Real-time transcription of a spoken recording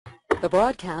The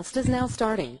broadcast is now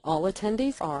starting. All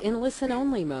attendees are in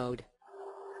listen-only mode.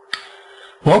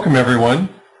 Welcome, everyone.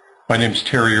 My name is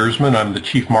Terry Erzman. I'm the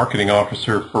Chief Marketing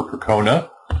Officer for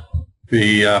Percona.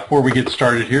 Before we get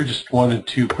started here, just wanted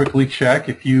to quickly check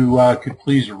if you could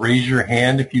please raise your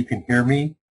hand if you can hear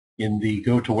me in the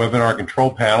GoToWebinar control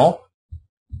panel.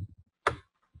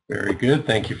 Very good.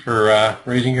 Thank you for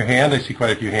raising your hand. I see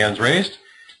quite a few hands raised.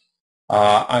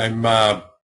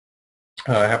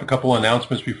 I have a couple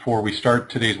announcements before we start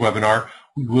today's webinar.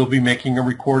 We will be making a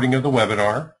recording of the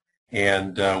webinar,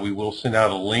 and we will send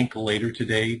out a link later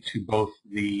today to both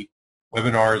the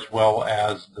webinar as well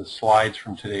as the slides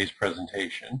from today's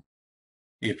presentation.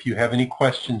 If you have any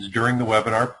questions during the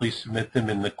webinar, please submit them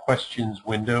in the questions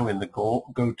window in the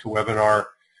GoToWebinar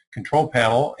control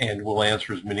panel, and we'll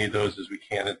answer as many of those as we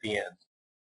can at the end.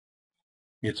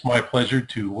 It's my pleasure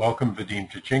to welcome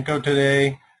Vadim Tkachenko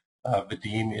today.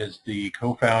 Vadim is the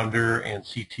co-founder and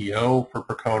CTO for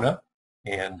Percona,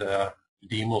 and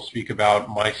Vadim will speak about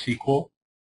MySQL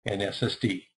and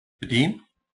SSD. Vadim?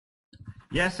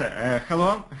 Yes,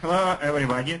 hello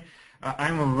everybody.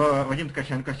 I'm Vadim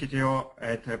Tkachenko, CTO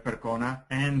at Percona,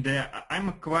 and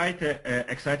I'm quite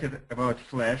excited about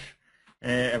Flash,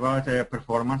 about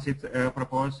performance it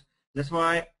proposes. That's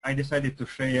why I decided to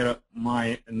share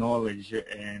my knowledge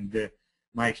and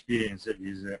my experience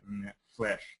with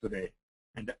Flash today.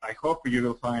 And I hope you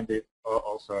will find it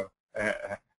also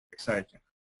exciting.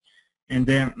 And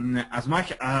as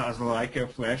much as like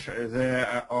Flash,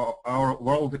 our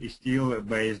world is still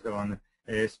based on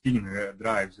spinning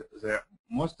drives.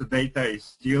 Most data is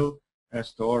still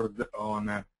stored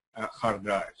on hard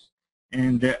drives.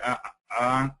 And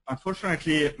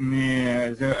unfortunately,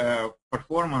 the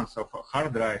performance of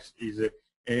hard drives is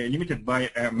limited by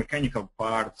mechanical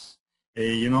parts.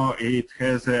 You know, it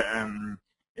has a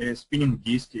spinning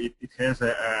disk, it has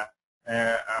a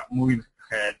moving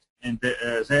head, and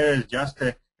there is just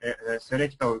a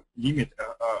theoretical limit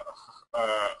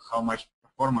how much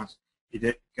performance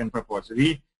it can propose.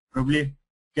 We probably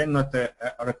cannot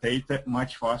rotate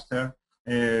much faster.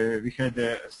 We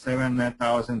had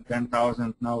 7,000,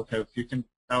 10,000, now we have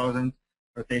 15,000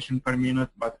 rotation per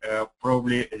minute, but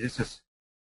probably this is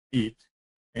it.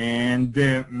 And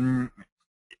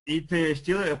it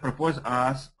still proposes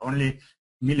us only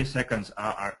milliseconds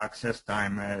access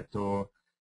time to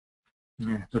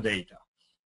data.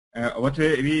 What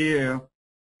we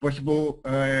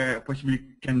possibly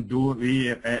can do,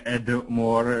 we add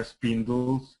more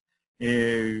spindles.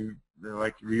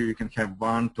 Like we can have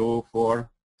 1, 2, 4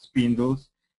 spindles,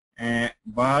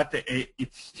 but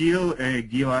it still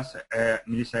gives us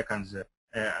milliseconds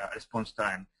response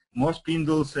time. More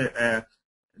spindles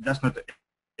does not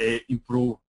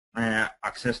improve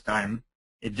access time.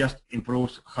 It just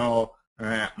improves how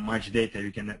much data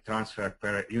you can transfer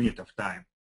per unit of time.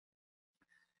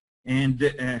 And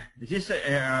this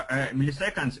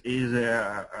milliseconds is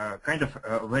kind of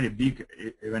very big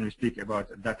when we speak about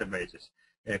databases.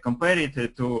 Compare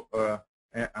it to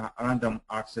random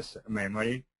access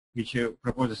memory, which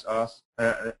proposes us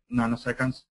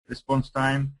nanoseconds response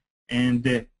time, and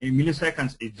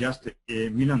milliseconds is just a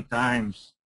million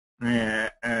times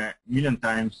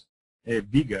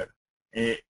bigger.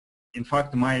 In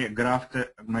fact, my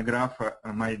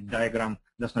diagram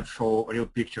does not show a real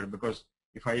picture, because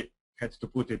if I had to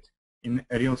put it in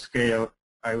a real scale,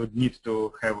 I would need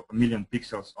to have a million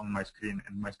pixels on my screen,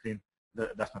 and my screen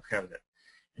does not have that.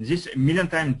 And this million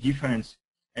time difference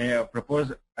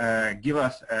give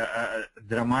us a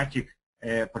dramatic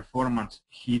performance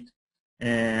hit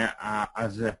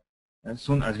as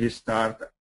soon as we start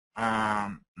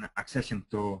accessing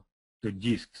to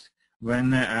disks.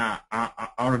 When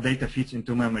our data fits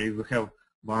into memory, we have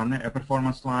one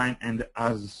performance line, and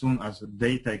as soon as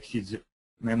data exceeds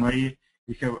memory,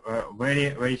 we have a very,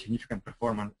 very significant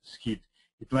performance hit.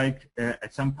 It's like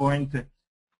at some point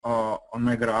on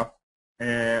my graph,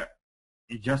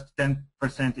 just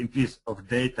 10% increase of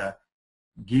data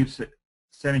gives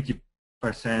 70%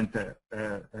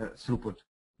 throughput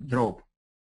drop.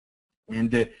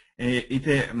 And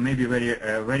it may be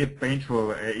very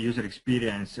painful user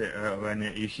experience when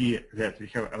you see that we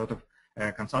have a lot of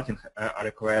consulting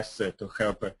requests to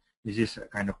help with this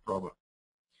kind of problem.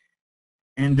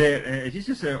 And this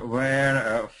is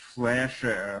where Flash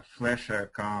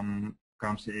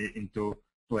comes into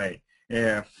play.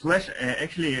 Flash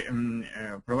actually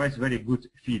provides very good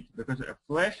fit, because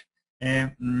Flash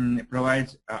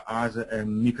provides us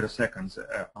microseconds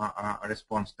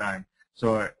response time.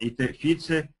 So it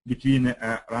fits between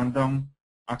random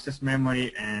access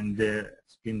memory and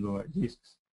spindle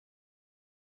disks.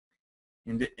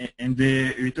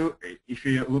 If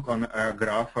you look on a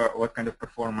graph, what kind of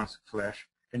performance Flash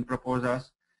can propose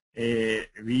us,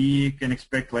 we can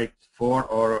expect like 4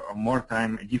 or more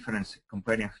time difference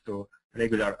comparing to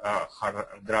regular hard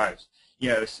drives.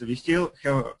 Yes, we still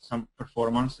have some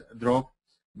performance drop,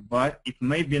 but it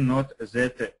may be not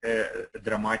that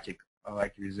dramatic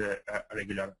like with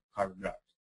regular hard drives.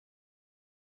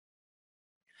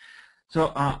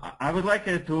 So I would like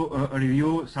to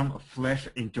review some Flash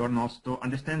internals to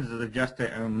understand the just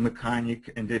mechanic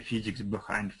and the physics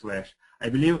behind Flash. I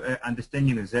believe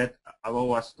understanding that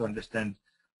allows us to understand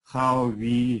how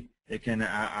we can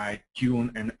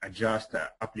tune and adjust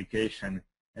application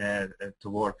to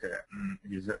work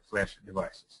with Flash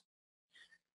devices.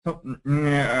 So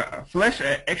Flash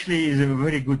actually is a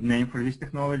very good name for this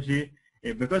technology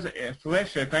because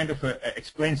Flash kind of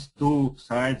explains two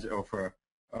sides of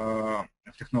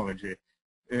technology.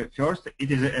 First,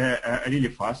 it is really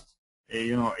fast.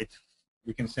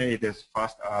 We can say it is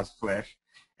fast as Flash.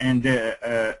 And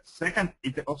second,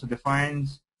 it also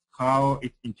defines how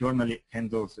it internally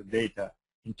handles data.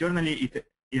 Internally, it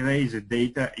erases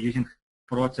data using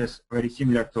process very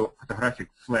similar to photographic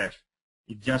Flash.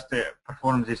 It just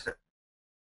performs this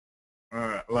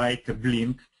light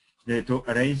blink to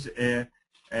erase a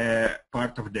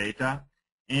part of data.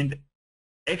 And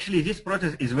actually, this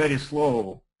process is very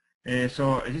slow.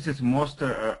 So this is most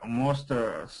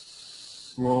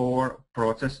slower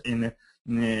process in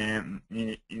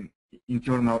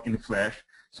internal in Flash.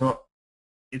 So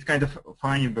it's kind of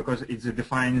funny because it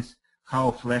defines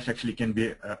how Flash actually can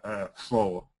be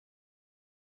slow.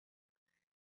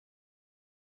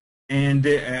 And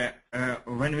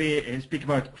when we speak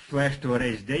about Flash to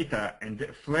erase data, and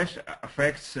Flash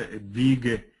affects a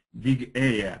big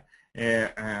area.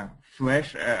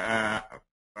 Flash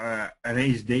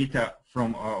erase data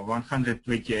from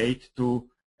 128 to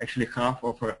actually half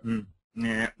of a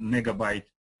megabyte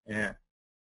the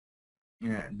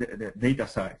data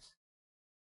size.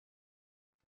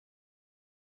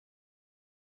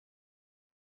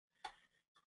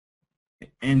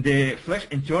 And the Flash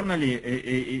internally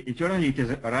it is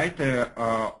write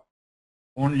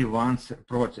only once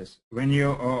process. When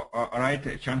you write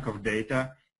a chunk of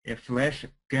data, a Flash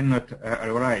cannot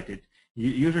write it.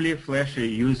 Usually Flash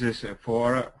uses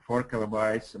 4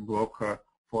 kilobytes block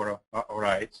for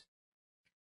writes.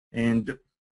 And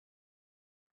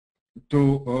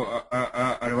to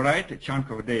write a chunk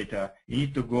of data, you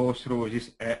need to go through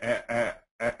this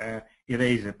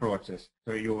erase process.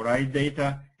 So you write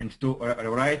data, and to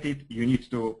write it, you need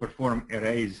to perform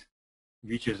erase,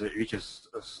 which is a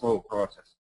slow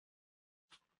process.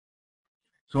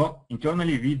 So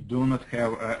internally, we do not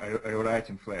have a write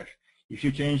in Flash. If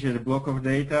you change the block of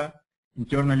data,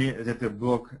 internally that the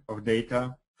block of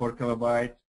data, 4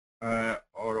 kilobyte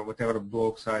or whatever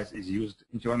block size is used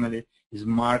internally, is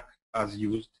marked as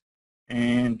used,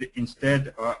 and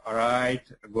instead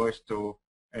write goes to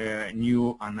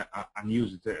new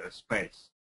unused space.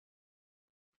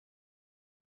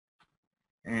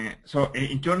 So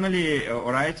internally,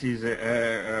 write is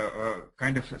a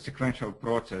kind of a sequential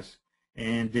process.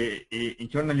 And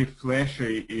internally, Flash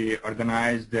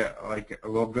organized like a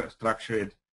log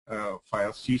structured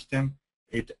file system.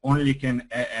 It only can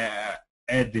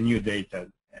add the new data,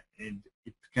 and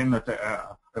it cannot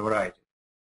write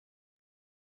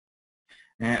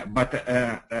it. But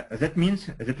that means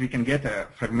that we can get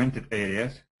fragmented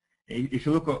areas. If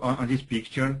you look on this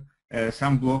picture,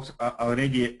 some blocks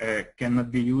already cannot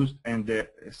be used, and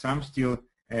some still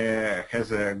has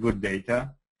good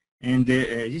data. And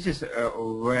this is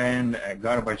when a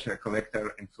garbage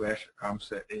collector in Flash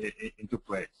comes into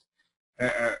place.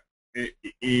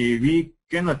 We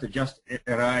cannot just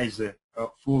erase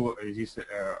full this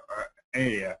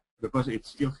area because it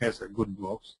still has good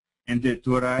blocks. And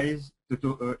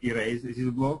to erase this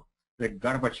block, the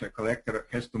garbage collector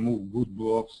has to move good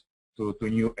blocks to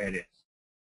new areas.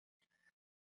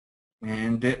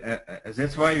 And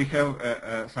that's why we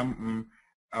have some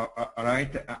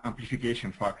write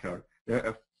amplification factor.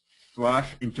 The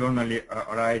Flash internally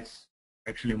writes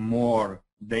actually more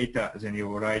data than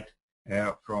you write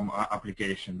from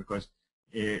application, because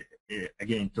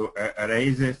again, to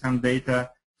erase some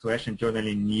data, Flash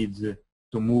internally needs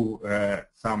to move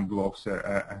some blocks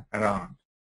around.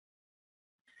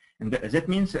 And that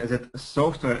means that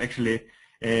software actually,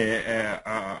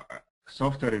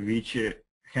 software which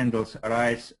handles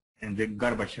writes and the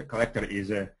garbage collector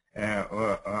is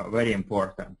very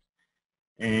important.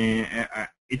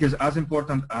 It is as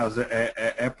important as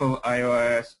Apple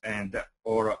iOS and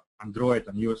or Android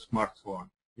on your smartphone.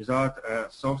 Without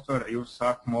software, your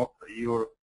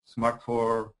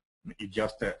smartphone it's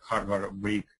just a hardware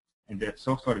brick, and the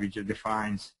software which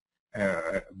defines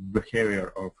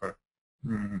behavior of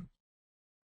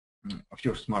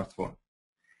your smartphone.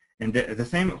 And the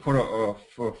same for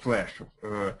Flash.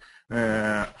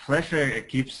 Flash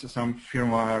keeps some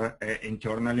firmware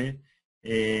internally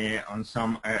on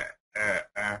some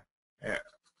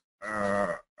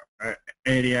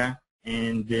area,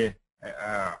 and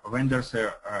vendors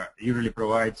usually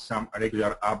provide some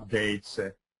regular updates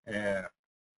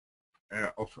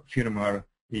of firmware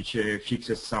which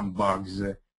fixes some bugs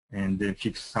and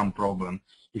fix some problem.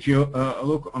 If you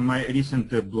look on my recent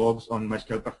blogs on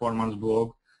MySQL Performance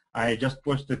blog, I just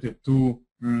posted two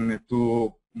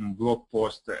blog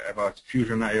posts about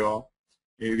FusionIO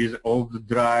with old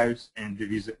drives and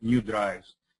with new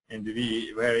drives. And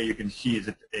where you can see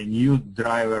that a new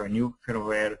driver, a new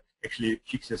firmware actually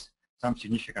fixes some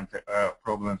significant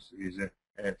problems with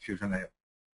FusionIO.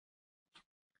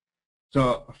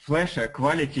 So Flash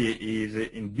quality is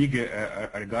in big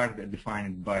regard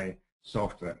defined by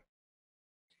software.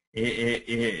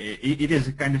 It is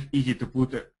kind of easy to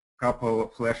put a couple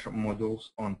of Flash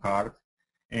modules on card,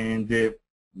 and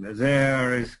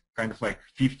there is kind of like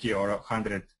 50 or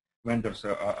 100 vendors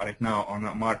right now on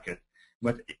the market.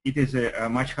 But it is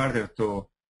much harder to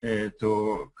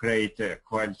create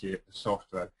quality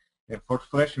software. For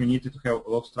Flash, we need to have a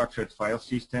low-structured file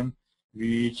system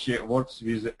which works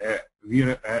with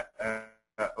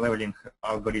leveling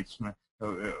algorithm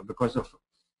because of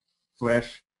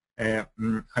Flash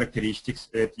characteristics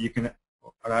that you can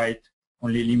write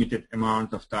only limited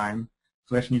amount of time.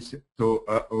 Flash needs to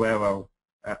level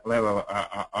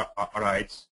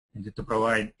writes and to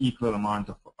provide equal amount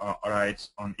of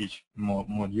writes on each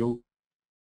module.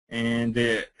 And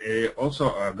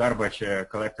also a garbage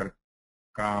collector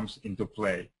comes into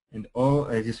play. And all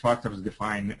these factors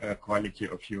define quality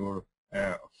of your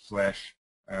Flash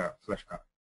card.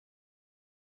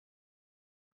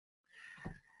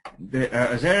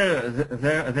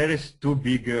 There is two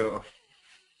big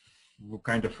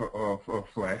kind of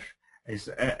Flash. Is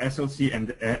SLC and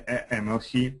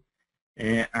MLC.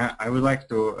 I would like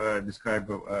to describe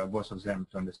both of them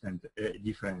to understand the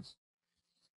difference.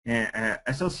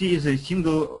 SLC is a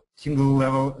single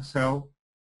level cell.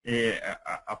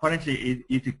 Apparently,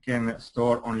 it can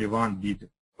store only 1 bit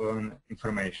on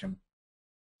information.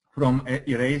 From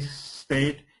erase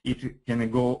state, it can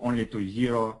go only to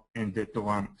 0 and to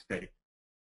 1 state.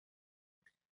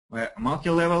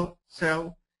 Multi-level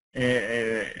cell,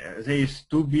 there is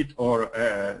 2-bit or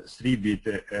 3-bit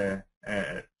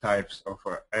types of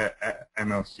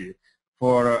MLC.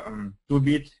 For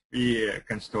 2-bit, we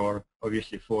can store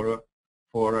obviously 4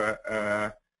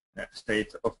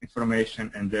 states of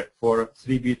information, and for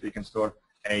 3-bit, we can store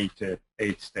 8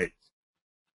 states.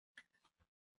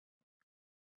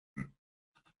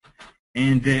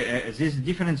 And this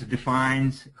difference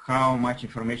defines how much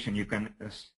information you can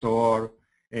store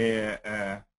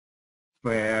per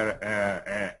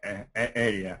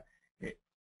area.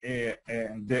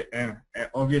 And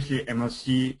obviously,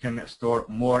 MLC can store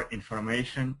more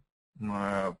information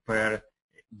per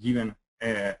given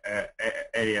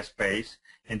area space,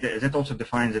 and that also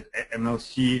defines that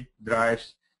MLC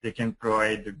drives, they can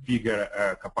provide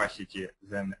bigger capacity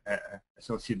than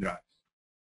SLC drives.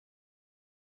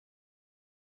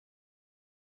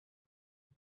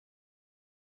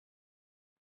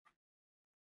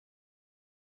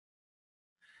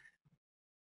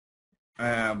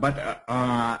 But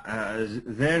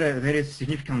there is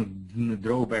significant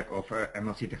drawback of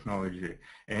MLC technology.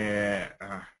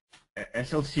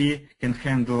 SLC can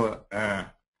handle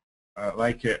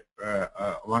like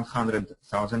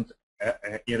 100,000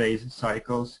 erase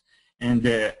cycles, and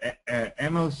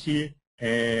MLC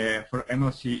for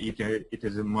MLC it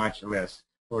is much less.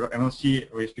 For MLC,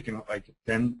 we're speaking of like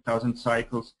 10,000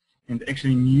 cycles, and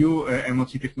actually new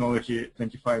MLC technology,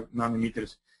 25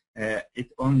 nanometers.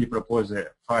 It only proposes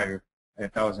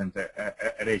 5,000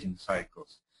 erasing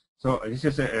cycles. So this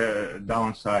is a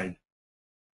downside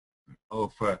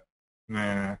of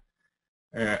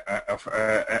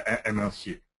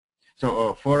MLC.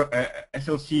 So for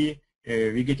SLC,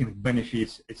 we're getting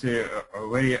benefits. It's a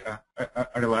very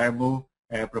reliable,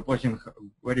 proposing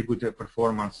very good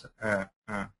performance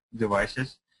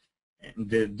devices. And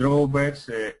the drawbacks,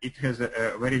 it has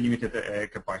a very limited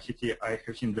capacity. I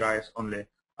have seen drives only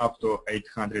up to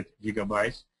 800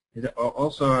 gigabytes.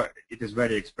 Also, it is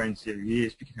very expensive. We're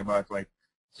speaking about like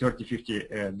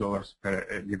 $30–50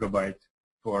 per gigabyte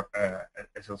for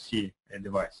SLC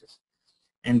devices.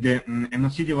 And the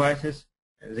MLC devices,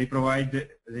 they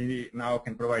now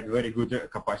can provide very good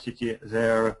capacity.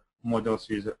 There are models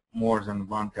with more than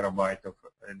 1 terabyte of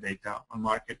data on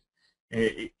market.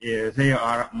 they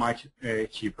are much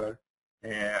cheaper.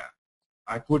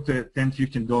 I put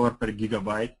 $10–15 per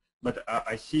gigabyte, but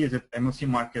I see that MLC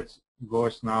market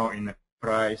goes now in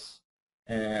price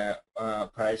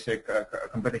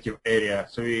competitive area,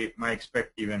 so we might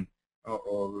expect even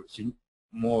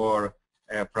more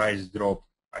price drop.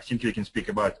 I think we can speak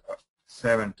about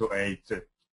 $7 to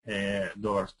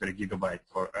 $8 per gigabyte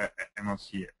for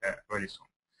MLC very soon.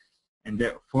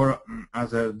 And for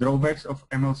other drawbacks of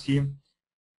MLC,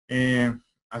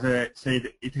 as I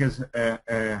said, it has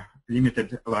a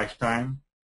limited lifetime,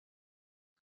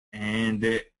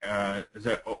 and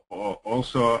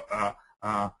also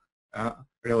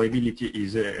reliability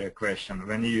is a question.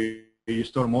 When you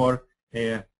store more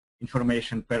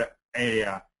information per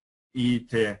area, you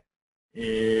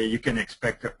can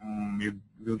expect you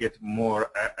will get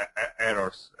more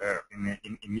errors in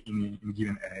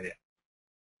given area.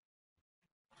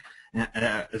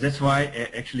 That's why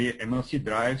actually MLC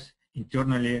drives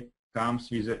internally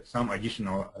comes with some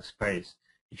additional space.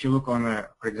 If you look on,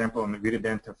 for example, on the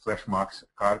Virident FlashMax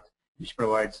card, which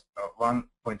provides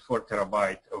 1.4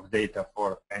 terabyte of data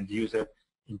for end user,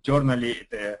 internally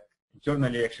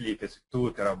actually it is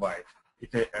 2 terabyte.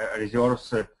 It reserves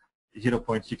 0.6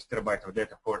 terabyte of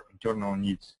data for internal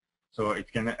needs. So it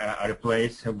can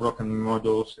replace broken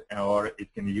modules, or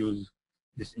it can use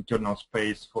this internal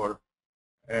space for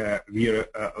vir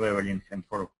leveling and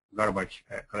for garbage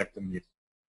collecting needs.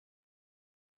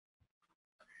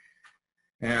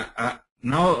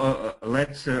 Now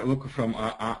let's look from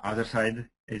other side.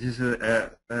 It is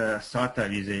SATA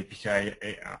with a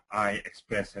PCI-e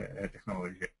Express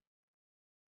technology.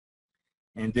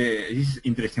 And this is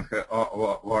interesting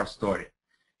war story.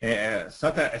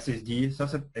 SATA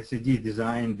SSD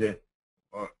designed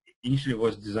initially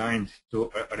was designed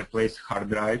to replace hard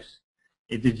drives.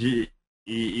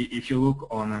 If you look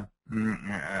on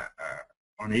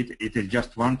it, it is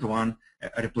just one-to-one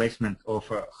replacement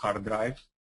of hard drives.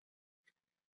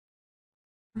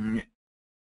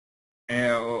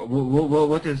 What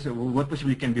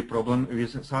possibly can be problem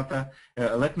with SATA?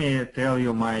 Let me tell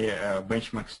you my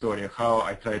benchmark story, how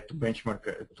I tried to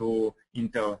benchmark two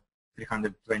Intel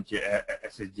 320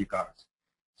 SSD cards.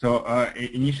 So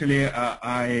initially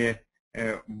I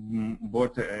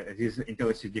bought these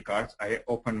Intel SSD cards. I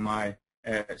opened my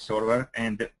server,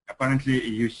 and apparently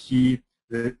you see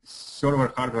the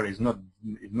server hardware is not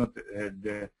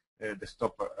the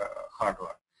desktop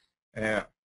hardware.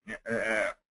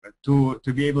 To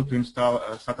be able to install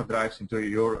SATA drives into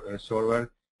your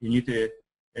server, you need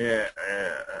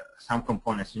some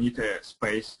components. You need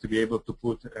space to be able to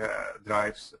put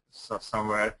drives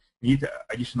somewhere. You need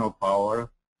additional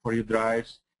power for your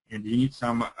drives, and you need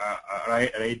some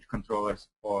RAID controllers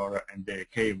and the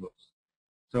cables.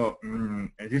 So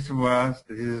this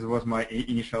was my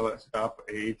initial setup.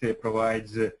 It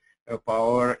provides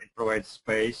power, it provides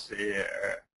space,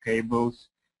 cables,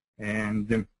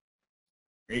 and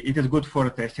it is good for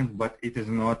testing, but it is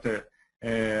not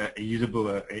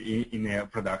usable in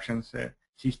production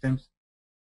systems.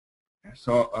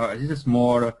 So this is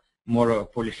more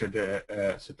polished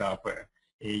setup.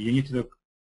 You need to.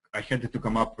 I had to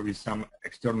come up with some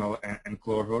external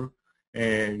enclosure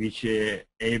which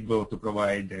able to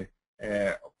provide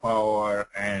power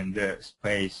and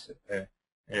space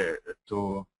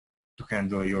to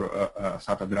handle your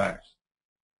SATA drives.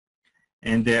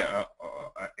 And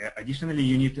additionally,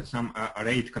 you need some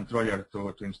RAID controller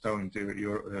to install into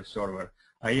your server.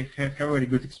 I have very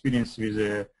good experience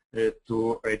with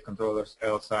two RAID controllers,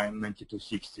 LSign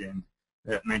 9260 and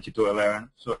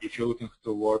 9211. So if you're looking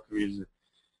to work with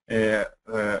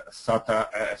SATA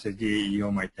SSD,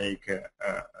 you might take a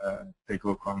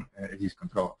look on these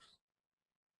controllers.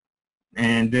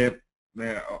 And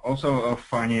also a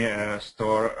funny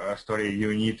story.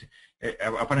 You need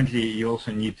apparently you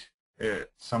also need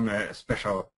some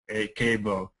special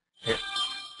cable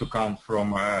to come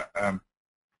from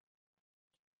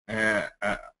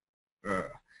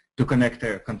to connect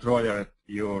a controller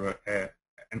to your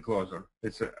enclosure.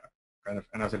 It's kind of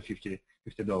another $50.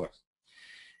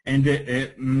 And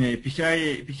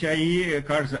PCI-e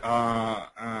cards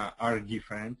are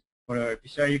different. For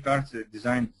PCI-e cards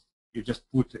designed, you just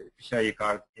put PCI-e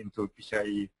card into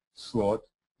PCI-e slot.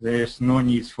 There is no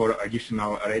need for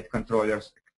additional RAID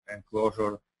controllers,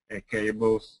 enclosure,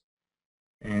 cables,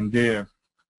 and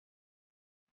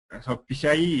so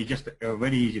PCI-e is just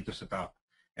very easy to set up.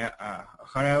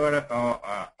 However,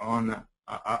 on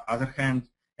other hand,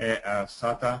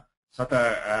 SATA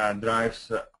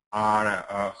drives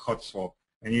are hot swap.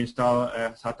 When you install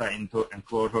SATA into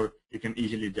enclosure, you can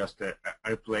easily just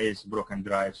replace broken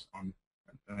drives on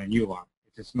a new one.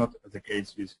 It is not the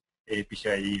case with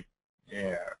PCI-e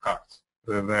cards,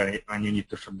 when you need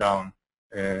to shut down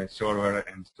server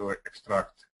and to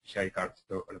extract PCI cards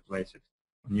to replace it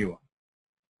with new one.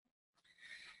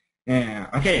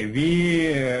 Okay,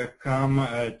 we come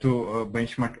to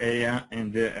benchmark area,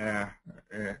 and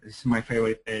this is my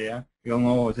favorite area. We all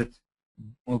know that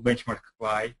all benchmark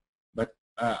lie, but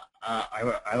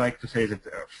I like to say that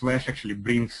Flash actually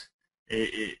brings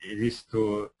this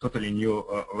to totally new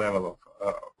level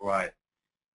of lie.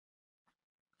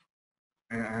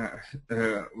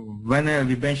 When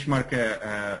we benchmark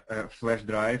Flash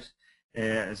drives,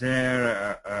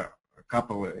 there are a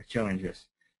couple of challenges.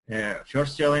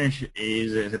 First challenge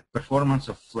is that performance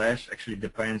of Flash actually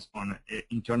depends on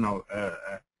internal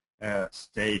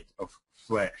state of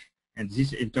Flash, and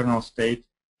this internal state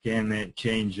can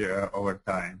change over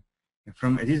time.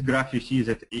 From this graph, you see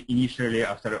that initially,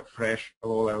 after a fresh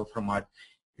low-level format,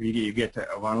 you get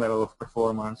one level of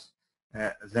performance.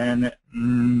 Then,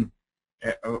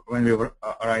 when we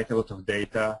write a lot of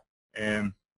data,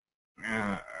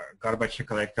 garbage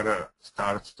collector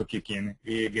starts to kick in.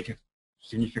 We get a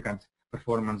significant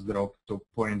performance drop to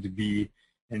point B,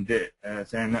 and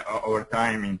then over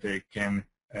time it can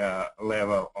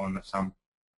level on some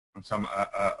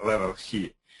level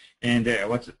C. And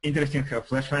what's interesting,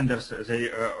 Flash vendors, they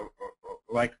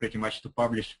like pretty much to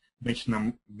publish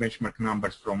benchmark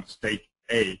numbers from state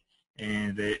A,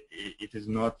 and it is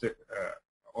not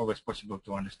always possible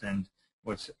to understand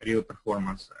what's real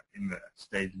performance in the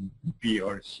state B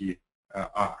or C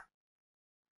are.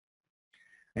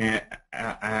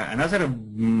 Another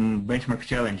benchmark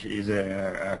challenge is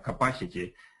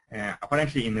capacity.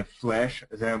 Apparently in the Flash,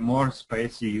 the more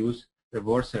space you use, the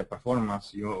worse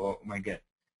performance you might get.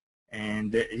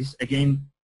 And this again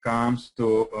comes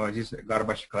to this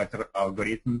garbage collector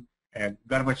algorithm.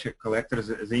 Garbage collectors,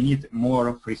 they need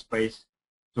more free space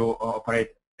to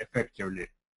operate effectively.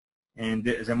 And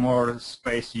the more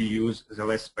space you use, the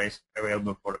less space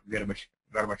available for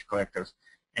garbage collectors.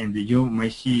 And you may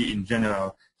see in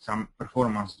general some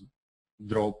performance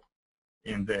drop,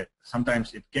 and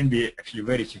sometimes it can be actually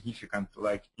very significant.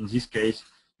 Like in this case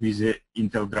with the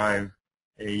Intel drive,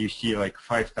 you see like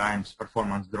 5 times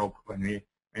performance drop when we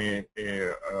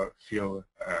fill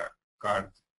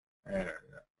card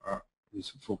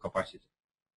with full capacity.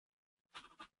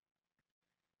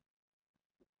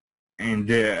 And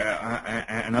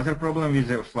another problem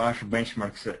with Flash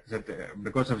benchmarks that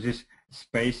because of this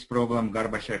space problem,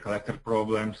 garbage collector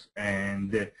problems,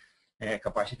 and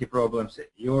capacity problems,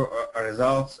 your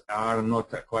results are not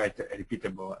quite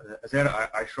repeatable. There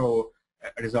I show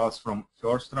results from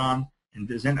first run, and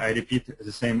then I repeat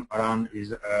the same run with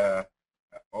the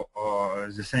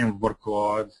same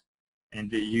workload,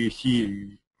 and you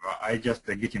see I just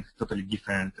getting totally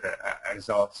different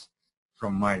results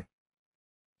from my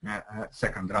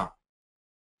second run.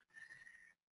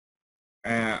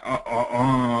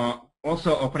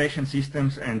 Also, operation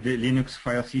systems and the Linux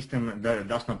file system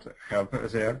does not help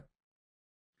there.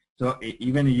 So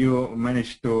even you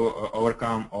manage to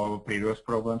overcome all previous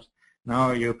problems,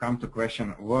 now you come to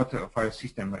question what file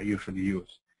system you should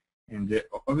use. And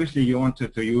obviously you want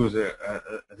to use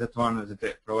that one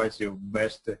that provides you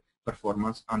best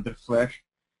performance under Flash.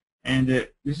 And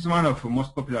this is one of the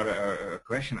most popular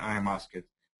questions I am asked.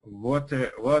 What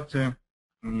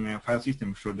file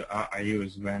system should I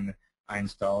use when I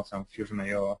install some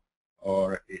FusionIO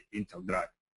or Intel drive?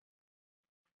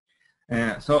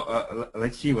 So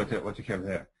let's see what you have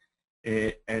there.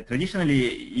 Traditionally,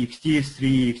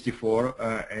 ext3, ext4,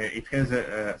 it has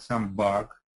some bug,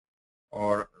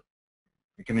 or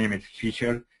you can name it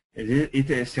feature. It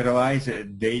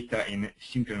serializes data in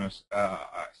synchronous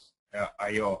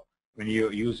I/O when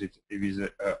you use it with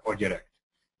ODirect.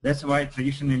 That's why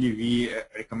traditionally we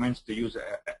recommend to use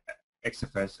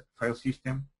XFS file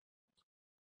system.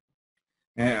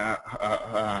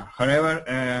 However,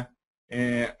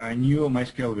 new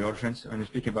MySQL versions, when we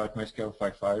speak about MySQL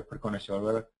 5.5, Percona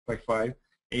Server 5.5,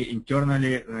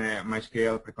 internally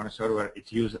MySQL Percona Server,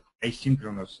 it uses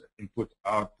asynchronous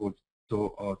input-output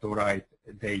to write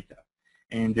data.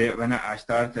 And when I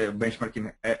start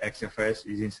benchmarking XFS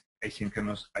using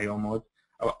asynchronous I/O mode,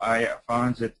 I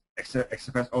found that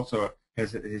XFS also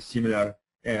has similar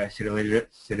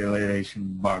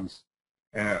serialization bugs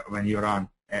when you run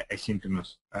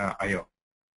asynchronous I/O.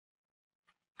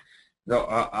 So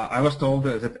I was told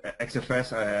that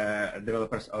XFS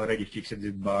developers already fixed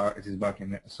this bug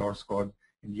in source code,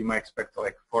 and you might expect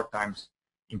like 4 times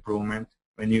improvement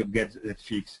when you get that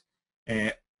fix.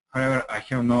 However, I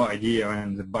have no idea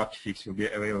when the bug fix will be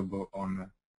available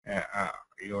on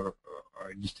your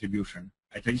distribution.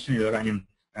 I traditionally run in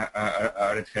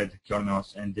Red Hat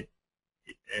kernels, and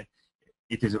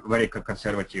it is very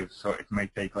conservative, so it may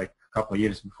take like a couple of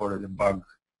years before the bug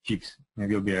fix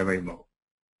will be available.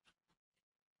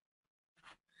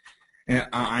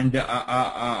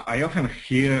 I often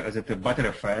hear that the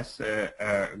Btrfs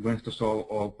going to solve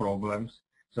all problems.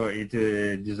 So it's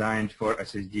designed for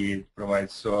SSD. It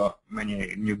provides so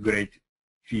many new great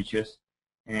features.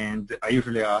 And I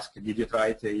usually ask, did you try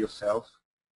it yourself?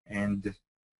 And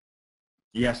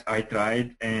yes, I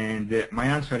tried. And my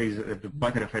answer is that the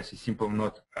Btrfs is simply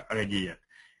not ready yet.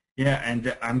 Yeah,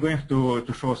 and I'm going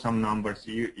to show some numbers.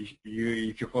 If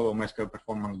you follow MySQL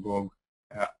Performance blog,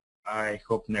 I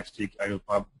hope next week I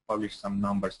will publish some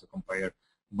numbers to compare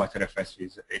Btrfs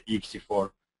with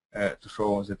ext4 to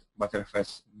show that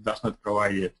Btrfs does not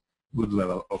provide a good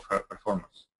level of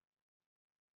performance.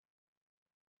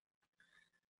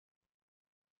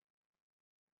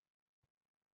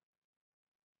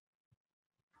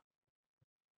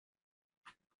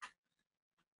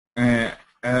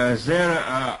 I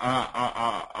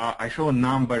show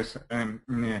numbers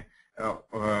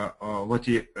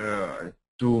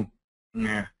to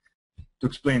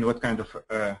explain what kind of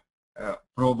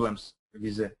problems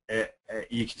with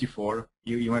ext4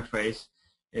 you may face.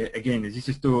 Again,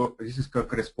 this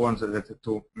corresponds to that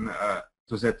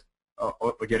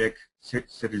direct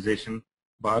serialization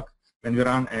bug. When we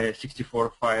run 64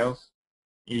 files,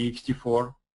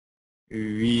 ext4,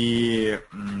 we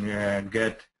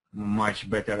get much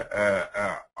better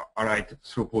write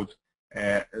throughput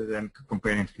than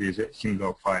comparing with a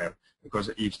single file, because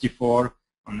ext4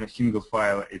 on a single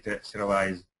file it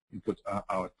serializes input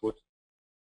output,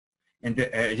 and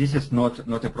this is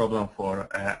not a problem for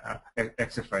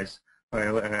XFS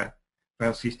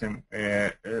file system.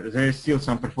 There is still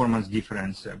some performance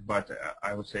difference, but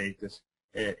I would say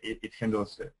it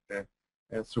handles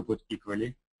throughput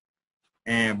equally.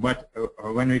 But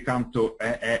when we come to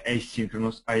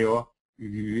asynchronous I/O,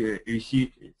 you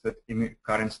see that in the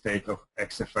current state of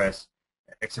XFS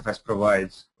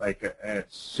provides like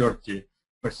 30%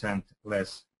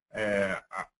 less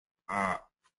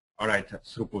write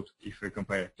throughput if we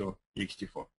compare it to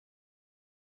ext4.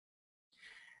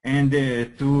 And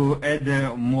to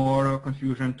add more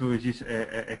confusion to this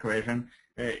equation,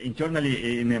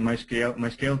 internally in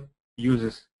MySQL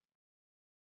uses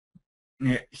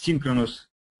synchronous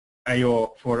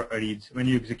I/O for reads. When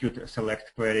you execute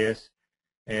select queries,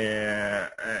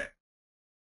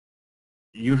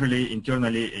 usually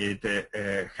internally it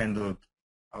handled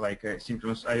like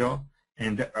synchronous I/O,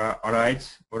 and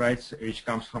writes which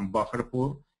comes from buffer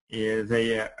pool,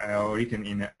 they are written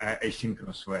in an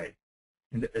asynchronous way.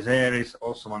 And there is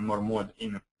also one more mode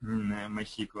in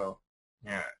MySQL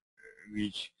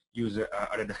which use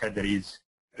read ahead reads.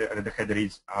 Read ahead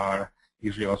reads are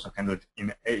usually also handled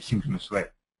in a asynchronous way.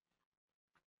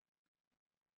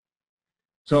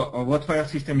 So what file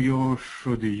system you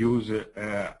should use?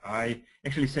 I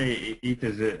actually say it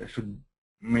is should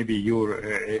maybe your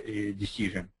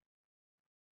decision.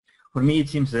 For me, it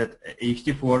seems that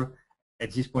ext4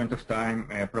 at this point of time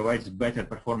provides better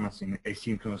performance in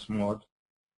asynchronous mode,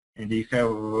 and you have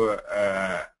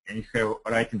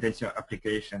write-intensive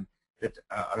application that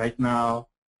right now,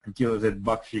 until that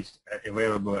bug fix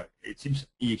available, it seems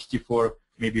ext4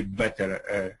 may be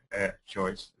better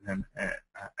choice than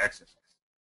XFS.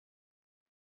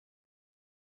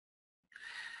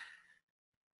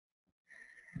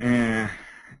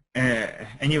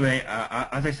 Anyway,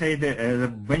 as I said, the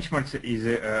benchmarks is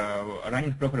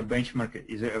running proper benchmark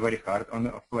is very hard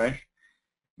on Flash,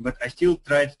 but I still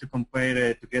tried to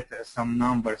compare to get some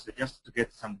numbers just to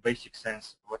get some basic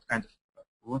sense what kind of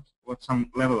what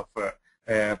some level of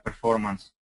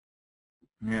performance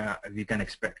we can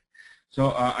expect.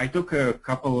 So I took a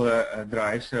couple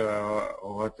drives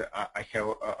what I have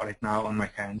right now on my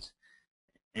hands,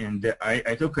 and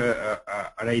I took a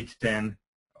RAID 10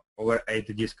 over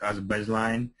 8 disk as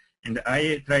baseline, and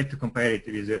I tried to compare it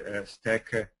with a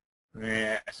stack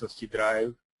SLC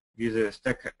drive, with a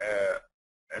stack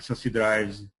SLC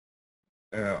drives,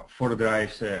 4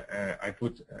 drives, I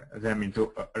put them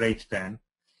into RAID 10.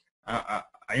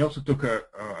 I also took a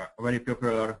very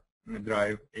popular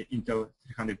drive, Intel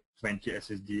 320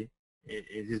 SSD.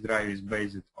 This drive is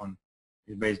based on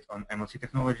MLC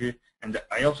technology, and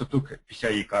I also took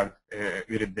PCI-e card,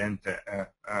 Virident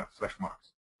flash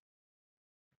marks.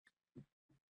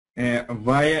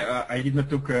 Why I did not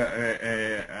took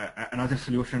another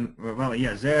solution? Well,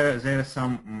 yeah, there are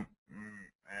some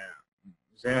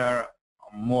there are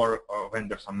more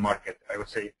vendors on market. I would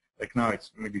say like now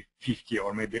it's maybe 50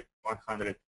 or maybe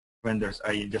 100 vendors.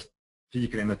 I just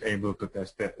physically not able to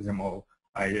test them all.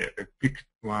 I picked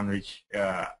one which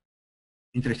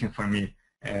interesting for me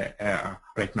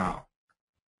right now.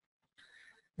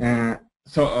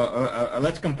 So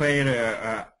let's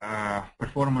compare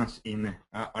performance in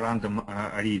random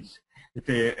reads.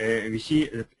 We see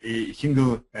that a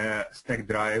single stack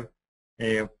drive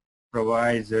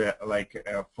provides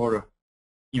for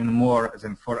even more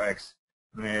than 4x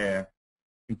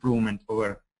improvement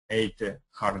over 8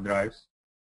 hard drives.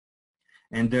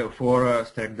 And for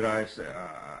stack drives,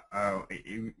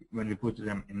 when we put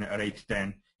them in RAID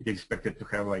 10, it is expected to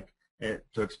have like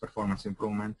 2x performance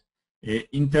improvement.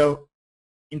 Intel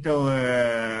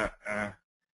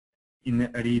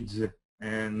in reads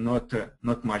not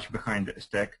much behind the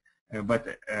stack, but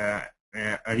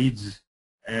reads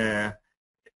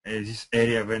this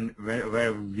area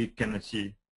where we cannot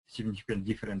see significant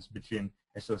difference between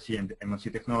SLC and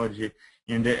MLC technology.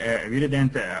 And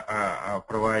Virident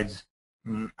provides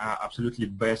absolutely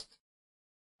best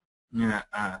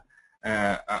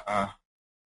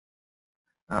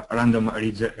random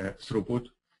reads throughput.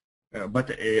 But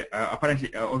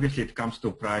apparently, obviously, it comes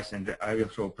to price, and I will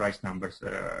show price numbers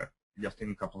just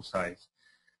in a couple slides.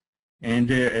 And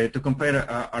to compare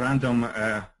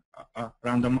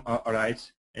random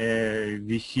writes,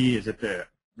 we see that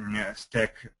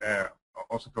stack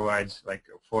also provides like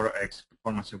 4x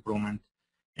performance improvement,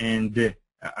 and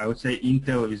I would say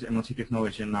Intel with MLC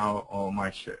technology now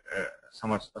much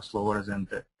somewhat slower than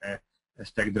the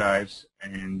stack drives,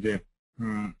 and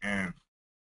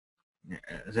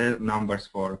the numbers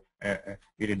for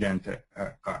Virident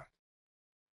card.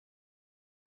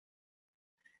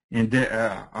 And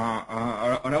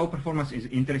raw performance is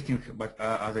interesting, but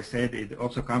as I said, it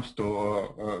also comes to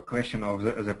a question of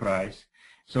the price.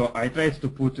 So I tried to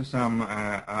put some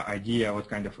idea what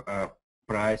kind of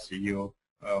price you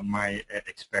might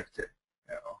expect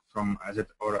from that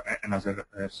or another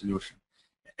solution.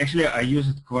 Actually, I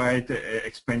used quite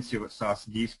expensive SAS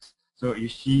disks. So you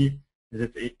see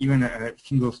that even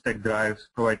single stack drives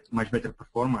provide much better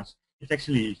performance. It's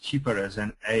actually cheaper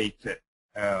than 8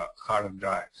 hard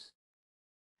drives.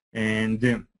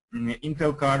 And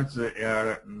Intel cards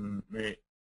are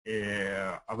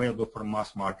available for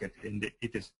mass market, and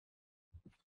it is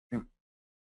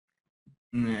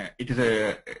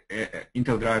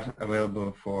Intel drive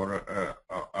available for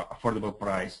affordable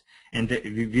price. And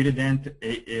Virident,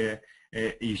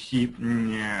 you see,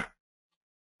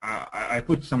 I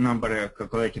put some number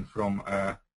calculating from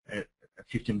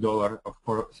 $15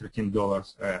 or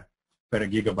 $13 per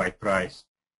gigabyte price.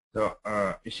 So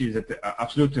you see that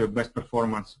absolute best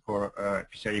performance for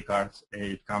PCI-e cards,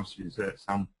 it comes with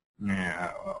some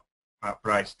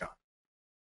price tag.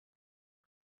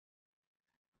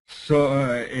 So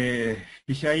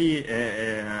PCI-e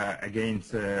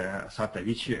against SATA,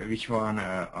 which one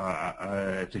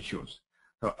to choose?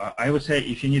 So I would say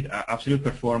if you need absolute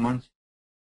performance,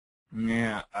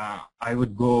 I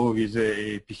would go with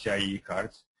PCI-e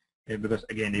cards because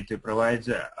again it provides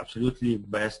absolutely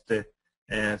best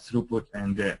throughput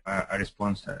and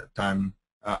response time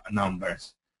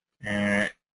numbers.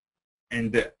 And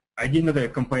I did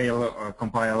not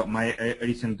compile my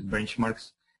recent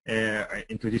benchmarks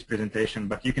into this presentation,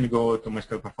 but you can go to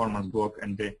MySQL performance blog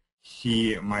and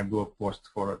see my blog post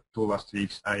for 2 last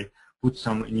weeks. I put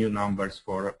some new numbers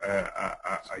for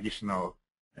additional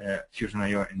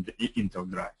FusionIO and Intel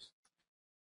drives.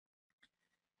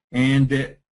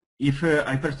 And if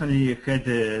I personally had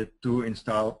to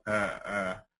install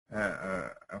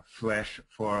Flash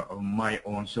for my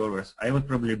own servers, I would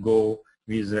probably go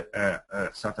with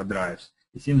SATA drives.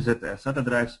 It seems that SATA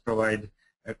drives provide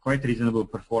quite reasonable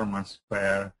performance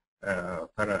per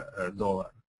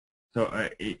dollar. So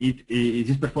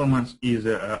this performance is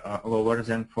lower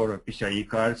than for PCI-e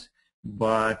cards,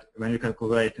 but when we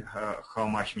calculate how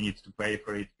much we need to pay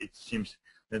for it, it seems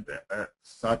that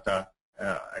SATA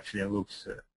actually looks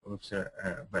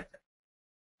better.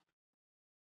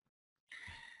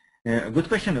 Good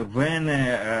question. When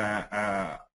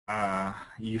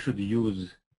you should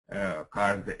use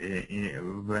card,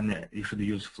 when you should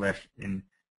use Flash in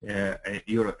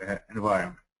your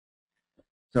environment.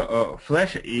 So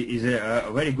Flash is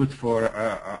very good for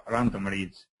random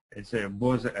reads. It's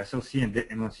both SLC and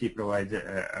MLC provide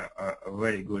a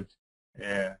very good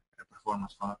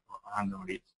performance for random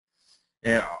reads.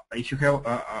 If you have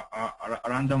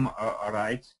random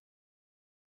writes,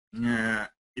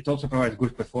 it also provides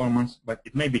good performance, but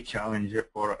it may be challenging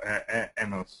for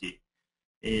MLC.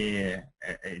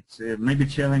 It's maybe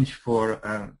challenge for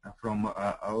from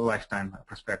a lifetime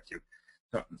perspective.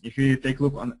 So if you take a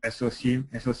look on SLC,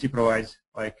 SLC provides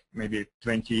like maybe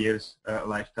 20 years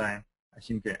lifetime. I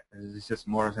think this is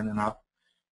more than enough.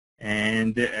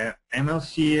 And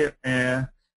MLC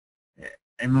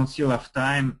MLC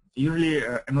lifetime. Usually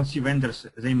MLC vendors,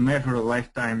 they measure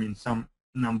lifetime in some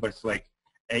numbers like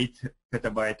 8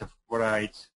 petabytes of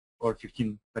writes or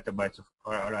 15 petabytes of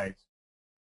writes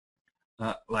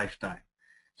lifetime.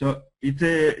 So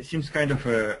it seems kind of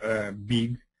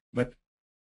big, but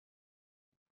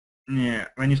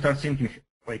when you start thinking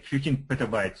like 15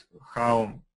 petabytes,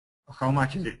 how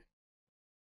much is it?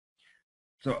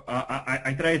 So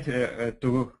I tried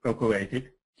to calculate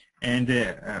it, and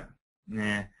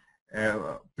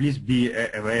please be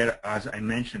aware, as I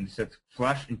mentioned, that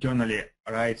Flash internally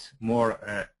writes more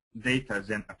data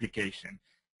than application,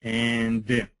 and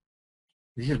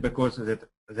this is because that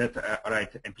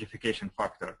write amplification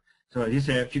factor. So this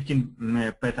 15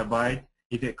 petabyte,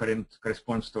 it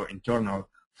corresponds to internal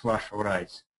Flash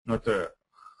writes, not to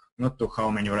how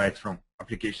many writes from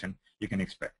application you can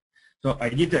expect. So I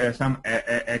did some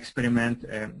experiment.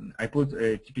 I put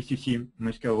a TPCC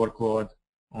MySQL workload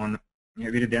on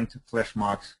Virident Flash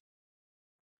Max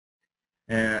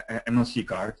MLC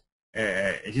card.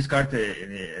 This card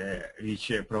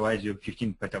which provides you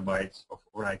 15 petabytes of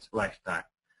writes lifetime.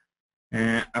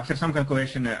 After some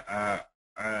calculation, I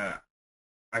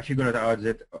figured out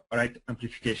that write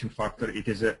amplification factor, it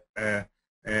is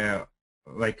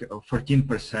like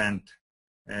 14%.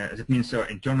 That means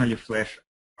internally Flash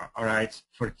writes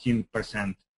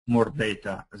 14% more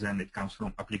data than it comes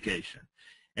from application.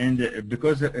 And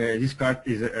because this card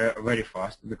is very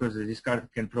fast, because this card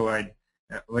can provide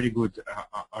very good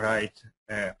write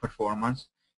performance,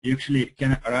 you actually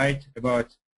can write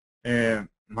about 1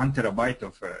 terabyte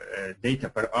of data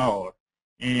per hour.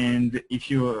 And if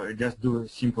you just do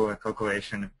simple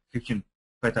calculation, 15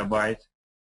 petabytes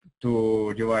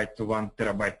to divide to 1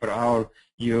 terabyte per hour,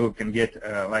 you can get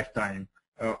a lifetime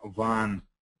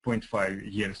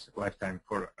 1.5 years lifetime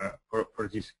for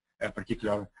this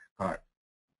particular card.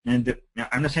 And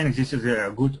I'm not saying this is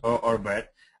good or bad.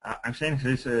 I'm saying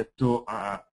this to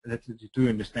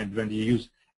understand when you use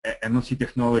MLC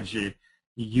technology,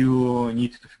 you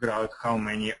need to figure out how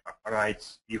many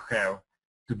writes you have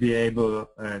to be able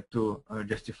to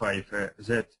justify if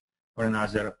that or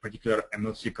another particular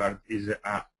MLC card is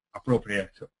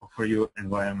appropriate for your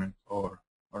environment or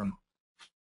not.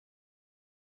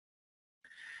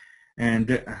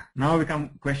 And now we come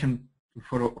question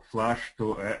for Flash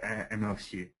to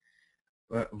MLC.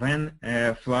 When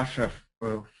Flash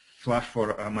for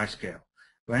MySQL,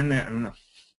 when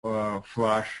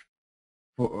Flash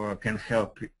can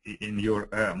help in your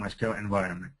MySQL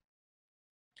environment.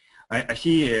 I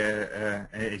see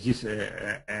this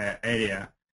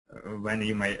area when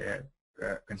you might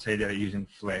consider using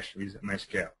Flash with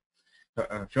MySQL.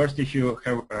 First, if you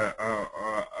have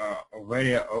a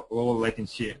very low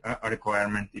latency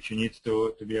requirement, if you need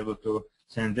to be able to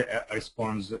send a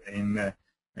response in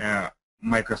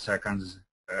microseconds,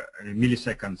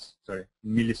 milliseconds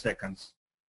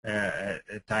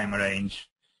time range.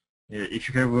 If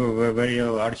you have a very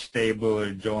large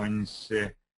table, joins,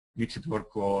 mixed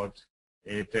workload,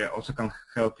 it also can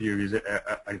help you with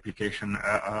application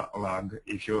lag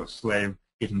if your slave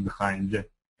getting behind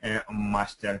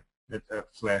master. That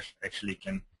Flash actually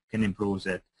can improve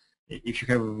that. If you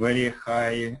have very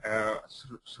high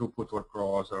throughput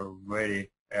workloads or very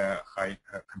high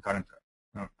concurrent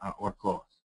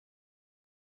workloads.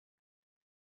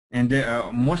 And the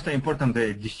most important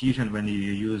decision when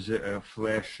you use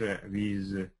Flash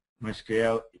with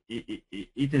MySQL,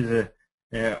 it is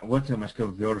what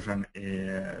MySQL version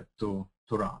to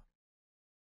run.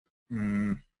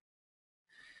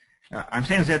 I'm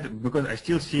saying that because I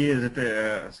still see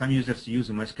that some users use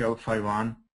MySQL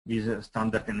 5.1 with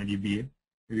standard NDB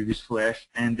with Flash,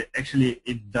 and actually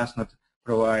it does not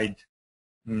provide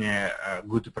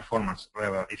good performance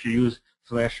level. If you use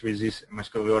Flash with this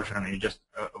MySQL version, you just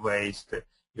waste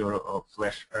your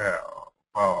Flash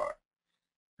power.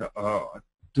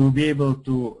 To be able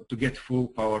to get full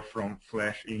power from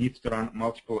Flash, you need to run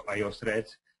multiple I/O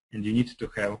threads, and you need to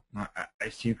have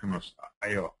asynchronous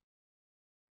I/O.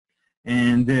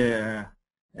 And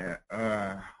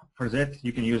for that,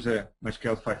 you can use a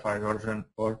MySQL 5.5 version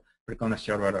or Percona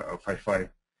Server 5.5.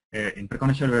 In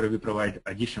Percona Server, we provide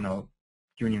additional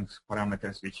tuning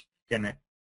parameters which can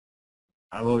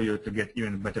allow you to get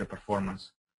even better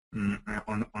performance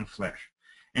on Flash.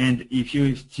 And if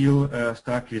you still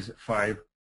stuck with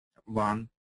 5.1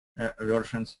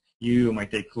 versions, you might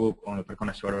take a look on the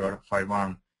Percona Server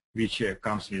 5.1, which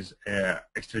comes with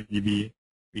ExtraDB,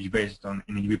 which is based on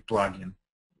NDB plugin,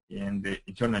 and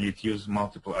internally it uses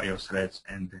multiple I/O threads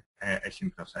and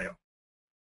asynchronous I/O.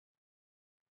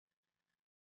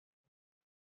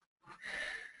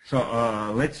 So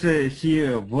let's see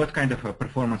what kind of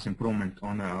performance improvement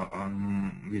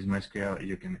with MySQL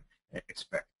you can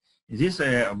expect. In this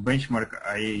benchmark,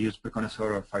 I use Percona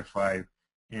Server 5.5,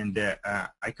 and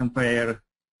I compare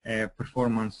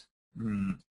performance.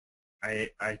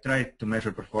 I try to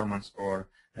measure performance or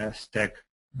stack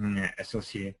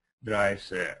SLC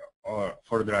drives or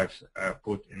 4 drives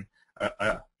put in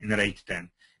RAID 10.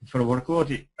 For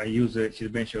workload, I use a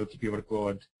Sysbench LTP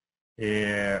workload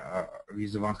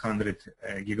with 100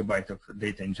 gigabyte of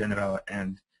data in general,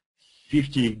 and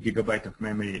 50 gigabyte of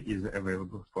memory is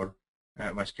available for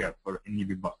MySQL for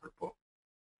NB buffer pool.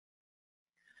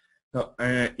 So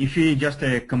if you just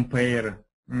compare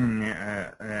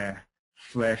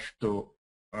flash to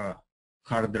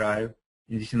hard drive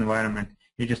in this environment,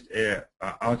 you just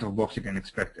out of box you can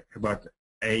expect about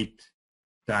 8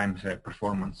 times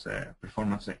performance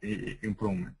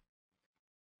improvement.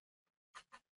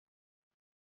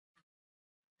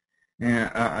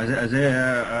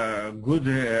 The good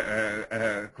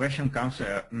question comes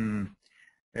to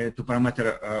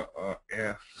parameter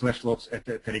flash logs at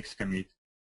TRX commit.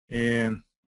 In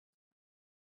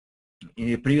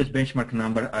the previous benchmark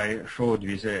number I showed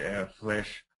with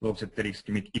flash logs at TRX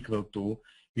commit equal to,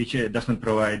 which doesn't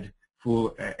provide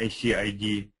full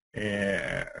ACID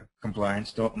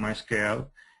compliance to MySQL,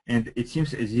 and it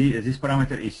seems this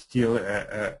parameter is still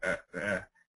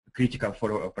critical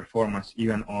for performance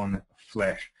even on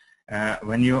flash.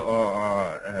 When you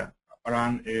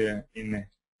run in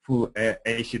full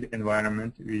ACID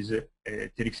environment with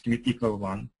TRX commit equal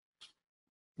 1,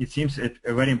 it seems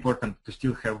very important to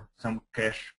still have some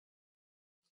cache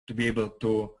to be able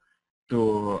to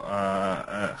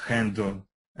handle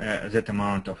that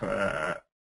amount of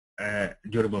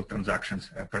durable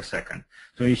transactions per second.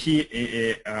 So you see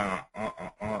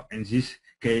in this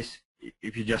case,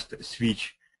 if you just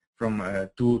switch from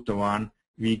 2 to 1,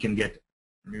 we can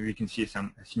see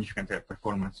some significant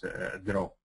performance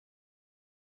drop.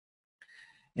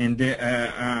 And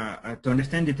to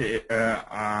understand it,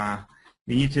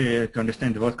 we need to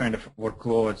understand what kind of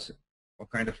workloads, what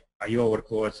kind of I/O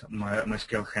workloads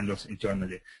MySQL handles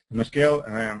internally. MySQL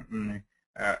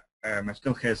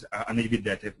has NDB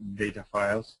data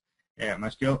files.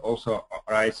 MySQL also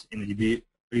writes NDB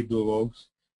redo logs.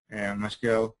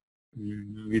 MySQL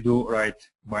we do write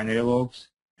binary logs,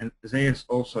 and there's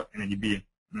also NDB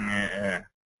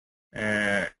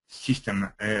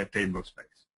system table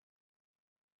space.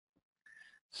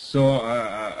 So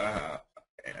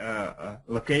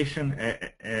location,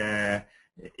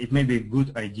 it may be a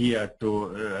good idea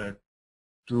to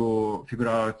figure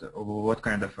out what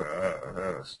kind of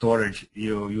storage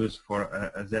you use for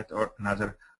that or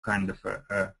another kind of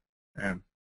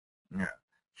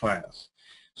files.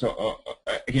 So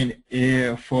again,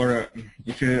 if you're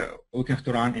looking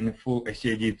to run in full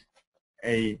ACID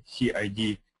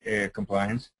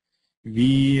compliance,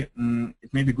 it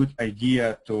may be a good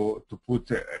idea to put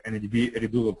NDB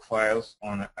redo log files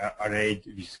on RAID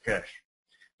with cache,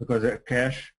 because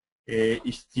cache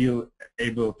is still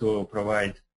able to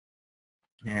provide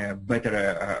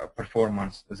better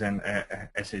performance than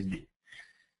SSD.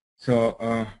 So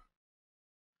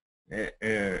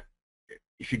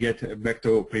if you get back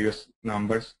to previous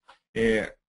numbers,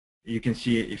 you can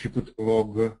see if you put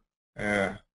log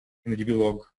NDB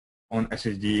log on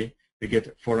SSD, we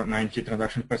get 490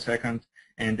 transactions per second,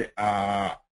 and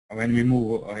when we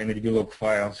move NDB log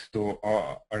files to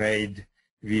RAID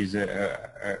with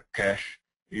cache,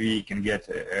 we can get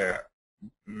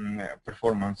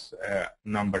performance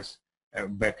numbers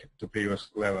back to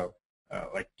previous level,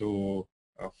 like to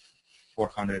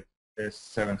 400,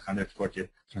 740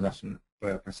 transactions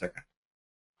per second.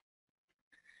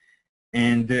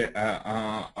 And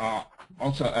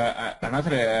also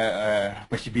another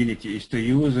possibility is to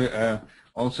use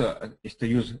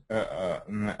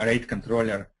RAID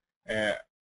controller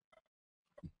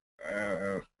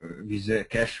with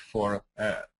cache for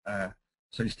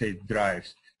solid-state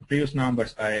drives. The previous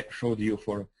numbers I showed you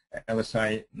for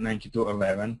LSI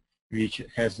 9211, which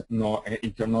has no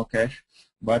internal cache,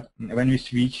 but when we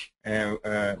switch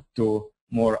to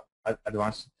more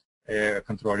advanced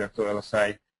controller, to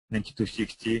LSI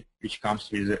 9260, which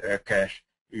comes with cache,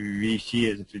 we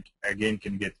see that we again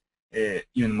can get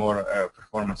even more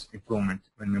performance improvement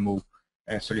when we move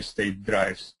solid-state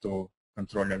drives to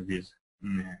controller with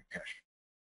cache.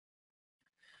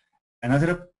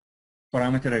 Another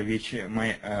parameter which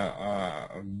might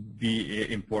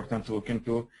be important to look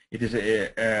into, it is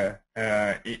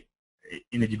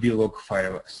NDB log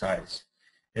file size.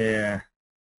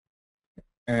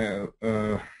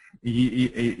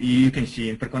 You can see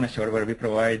in Percona Server we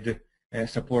provide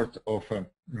support of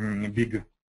big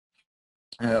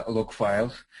log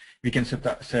files. We can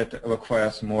set log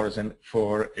files more than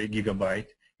 4 GB,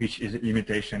 which is a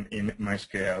limitation in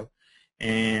MySQL.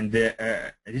 And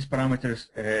these parameters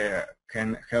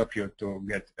can help you to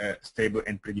get stable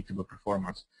and predictable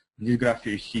performance. In this graph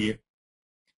you see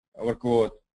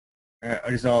workload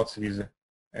results with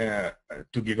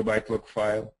 2 GB log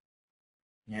file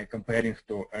comparing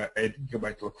to 8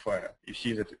 GB log file. You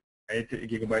see that 8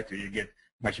 GB you get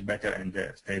much better and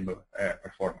stable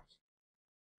performance.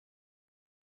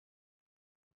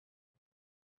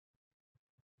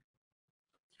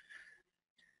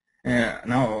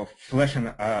 Now,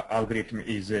 flashing algorithm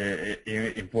is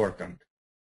important.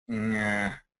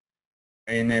 In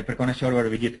Percona Server,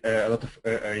 we did a lot of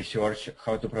research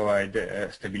how to provide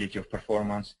stability of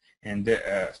performance, and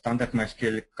standard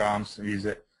MySQL comes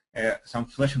with some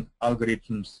flashing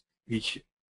algorithms which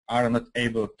are not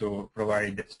able to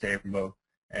provide stable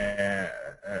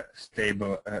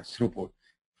throughput.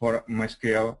 For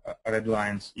MySQL red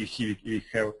lines, you see we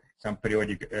have some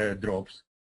periodic drops.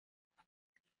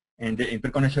 And in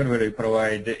Percona Server, we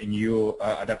provide a new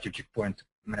adaptive checkpoint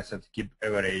method, keep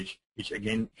average, which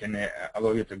again can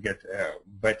allow you to get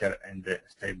better and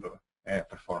stable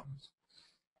performance.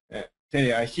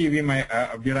 I see we might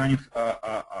be running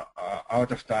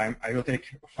out of time. I will take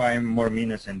 5 more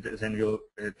minutes, and then we'll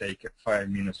take 5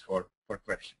 minutes for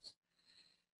questions.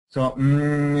 So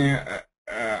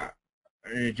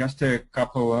just a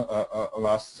couple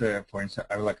last points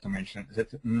I would like to mention.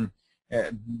 That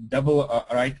double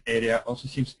write area also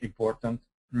seems important,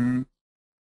 and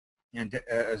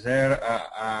there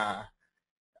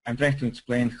I'm trying to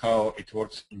explain how it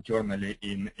works internally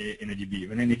in ADB.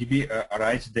 When ADB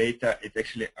writes data, it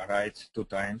actually writes 2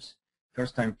 times.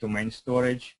 First time to main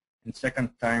storage, and second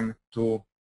time to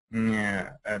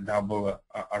a double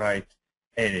write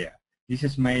area. This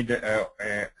is made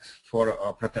for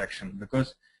protection,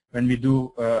 because when we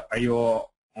do I/O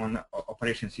on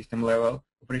operation system level,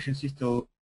 operation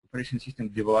system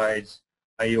divides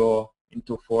I/O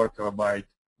into 4 KB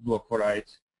block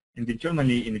writes, and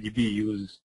internally in ADB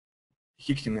uses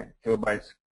 16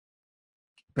 KB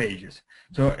pages.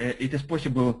 So it is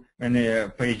possible when a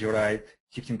page write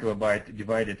 16 KB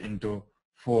divided into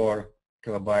 4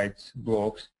 KB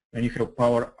blocks, when you have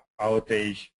power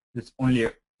outage, that's only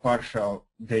partial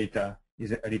data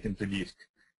is written to disk.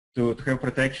 To have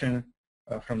protection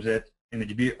from that,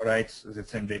 InnoDB writes the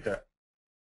same data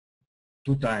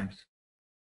 2 times.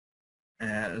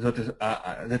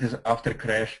 That is after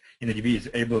crash, InnoDB is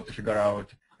able to figure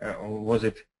out was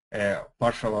it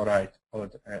partial write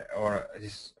or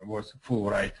this was full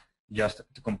write, just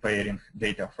to comparing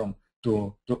data from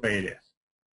two areas.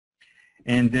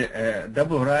 And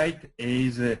double write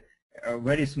is a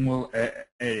very small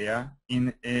area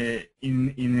in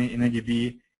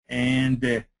InnoDB,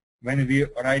 and when we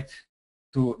write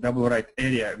to double write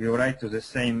area, we write to the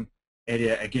same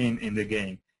area again in the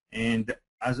game. And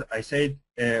as I said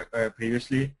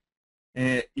previously,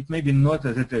 it may be not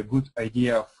that a good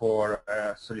idea for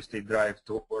a solid state drive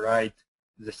to write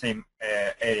the same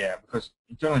area, because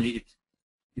internally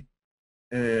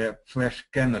Flash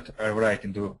cannot write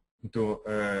into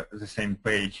the same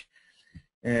page.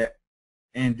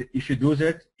 And if you do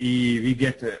that, we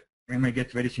may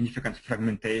get very significant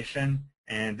fragmentation,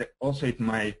 and also it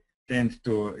might tend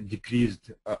to decrease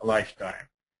lifetime.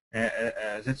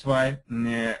 That's why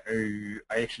I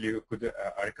actually could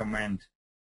recommend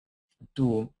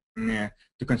to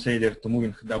consider to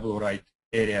moving double write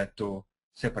area to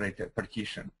separate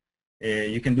partition.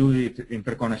 You can do it in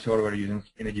Percona Server using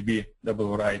InnoDB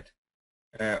double write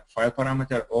file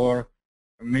parameter, or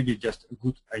maybe just a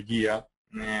good idea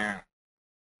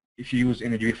if you use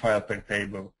InnoDB file per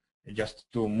table, just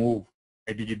to move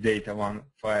ADB data one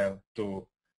file to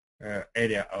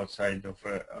area outside of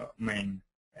main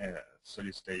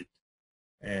solid state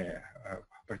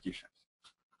partitions.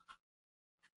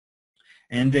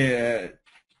 And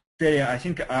Terry, I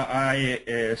think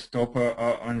I stop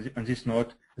on this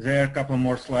note. There are a couple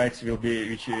more slides will be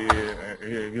which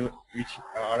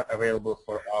are available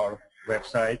for our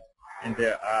website, and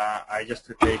I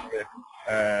just take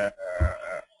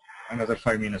another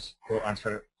 5 minutes to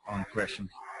answer on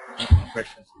questions.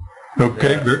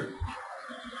 Okay,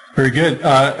 very good.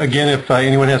 Again, if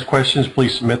anyone has questions,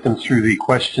 please submit them through the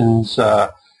questions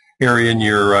area in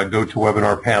your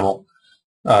GoToWebinar panel.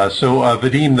 So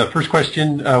Vadim, the first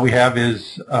question we have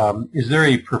is there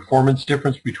a performance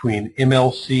difference between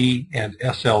MLC and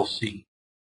SLC?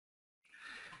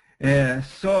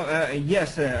 Yes,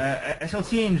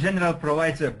 SLC in general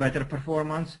provides a better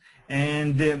performance,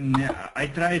 and I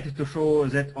tried to show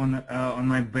that on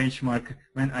my benchmark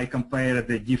when I compare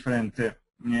the different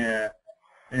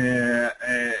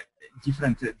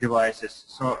different devices.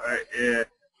 So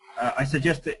I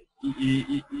suggest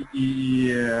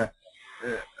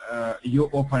you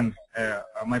open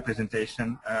my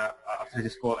presentation after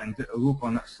this call and look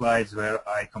on slides where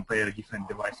I compare different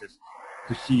devices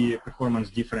to see performance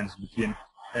difference between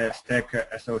stack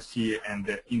SLC and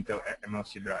Intel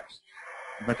MLC drives.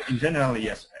 But in general,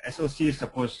 yes, SLC is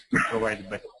supposed to provide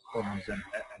better performance than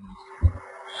MLC.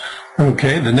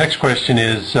 Okay, the next question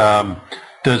is,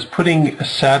 does putting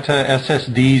SATA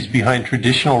SSDs behind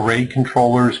traditional RAID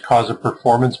controllers cause a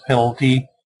performance penalty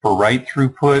for write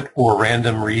throughput or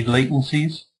random read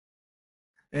latencies?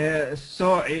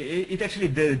 So it actually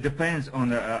depends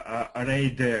on a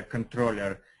RAID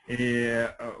controller.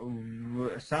 A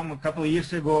couple of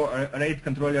years ago, RAID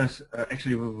controllers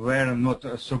actually were not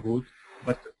so good,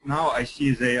 but now I see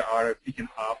they are picking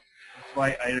up. That's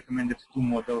why I recommended two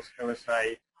models,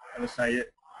 LSI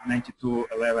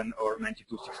 9211 or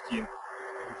 9216.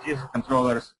 These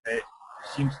controllers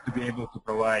seems to be able to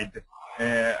provide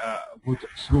good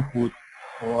throughput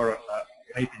or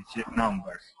latency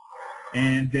numbers.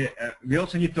 And we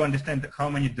also need to understand how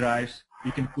many drives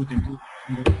we can put into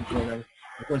single controller,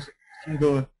 because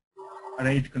single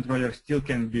RAID controller still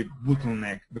can be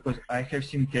bottleneck, because I have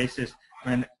seen cases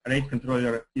when RAID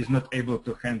controller is not able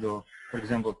to handle, for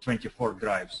example, 24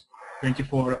 drives.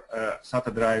 24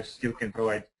 SATA drives still can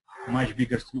provide much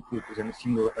bigger throughput than a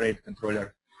single RAID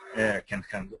controller can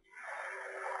handle.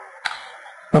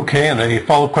 Okay, and a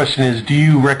follow-up question is, do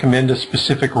you recommend a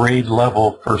specific RAID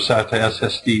level for SATA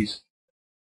SSDs?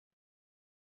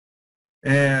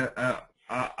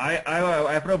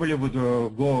 I probably would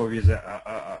go with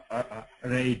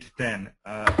RAID 10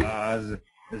 as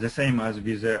the same as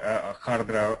with hard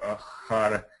drive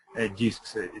hard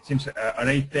disks. It seems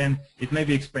RAID 10, it may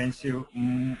be expensive,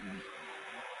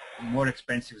 more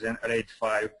expensive than RAID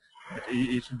 5, but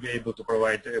it should be able to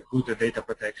provide good data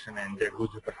protection and a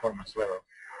good performance level.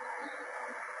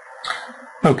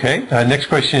 Okay, next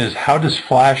question is, how does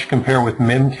flash compare with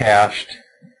memcached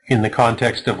in the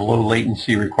context of low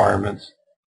latency requirements?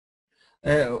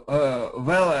 It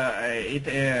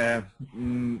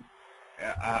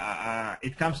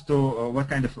comes to what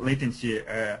kind of latency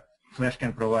flash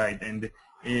can provide. And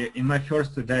in my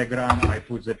first diagram, I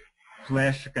put that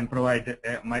flash can provide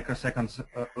a microseconds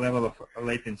level of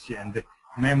latency, and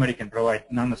memory can provide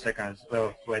nanoseconds level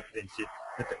of latency.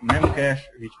 But memcache,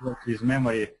 which works with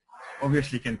memory,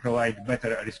 obviously can provide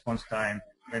better response time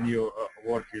when you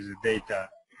work with data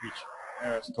which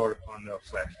stored on the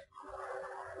flash.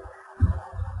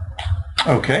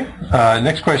 Okay.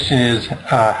 Next question is,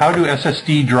 how do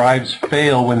SSD drives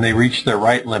fail when they reach their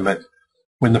write limit?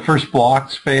 When the first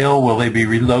blocks fail, will they be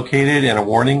relocated and a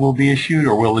warning will be issued,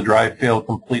 or will the drive fail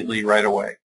completely right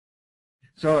away?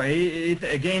 So it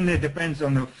again depends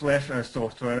on the flash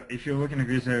software. If you're working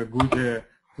with good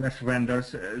flash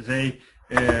vendors, they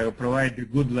provide a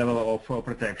good level of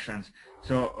protections.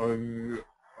 So,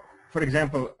 for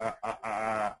example,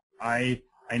 I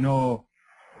know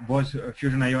both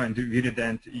FusionIO and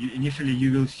Virident. Initially,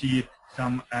 you will see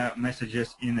some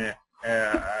messages in a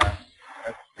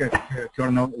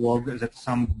kernel log that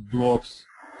some blocks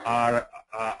are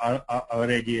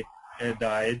already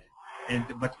died,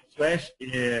 but Flash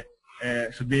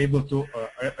should be able to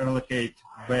allocate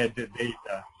bad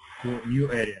data to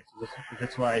new areas.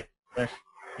 That's why Flash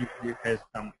has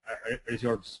some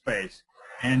reserved space.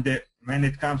 And when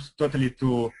it comes totally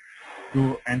to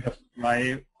end of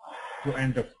life,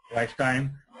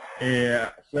 lifetime,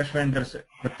 Flash vendors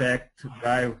protect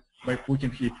drive by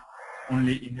putting it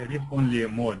only in a read-only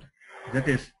mode. That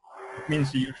is, it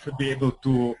means you should be able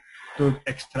to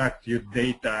extract your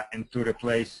data and to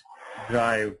replace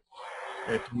drive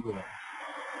to new one.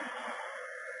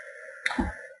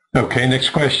 Okay, next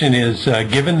question is,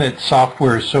 given that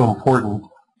software is so important,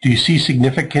 do you see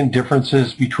significant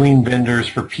differences between vendors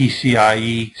for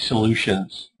PCI-e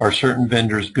solutions? Are certain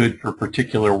vendors good for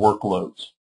particular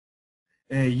workloads?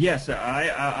 Yes,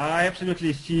 I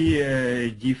absolutely see a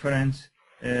difference.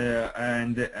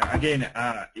 And again,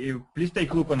 please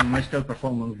take a look on MySQL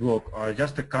performance blog.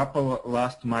 Just a couple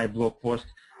last my blog post.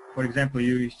 For example,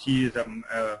 you see the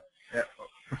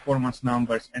performance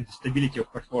numbers and the stability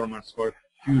of performance for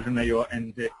FusionIO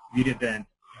and Virident.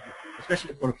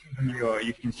 Especially for FusionIO,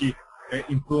 you can see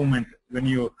improvement when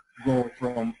you go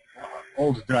from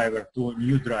old driver to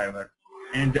new driver.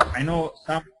 And I know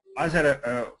some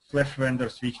other flash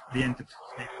vendors which oriented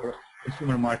for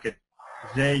consumer market,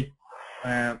 they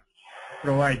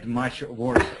provide much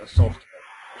worse software,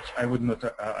 which I would not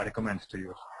recommend to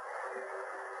use.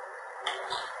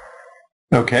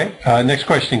 Okay. Next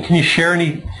question. Can you share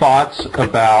any thoughts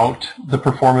about the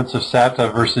performance of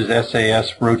SATA versus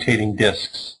SAS rotating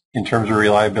disks in terms of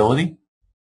reliability?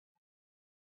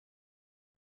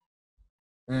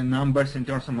 Numbers in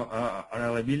terms of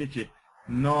reliability?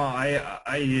 No,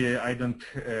 I don't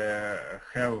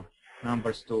have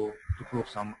numbers to prove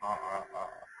some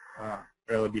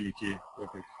reliability of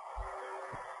it.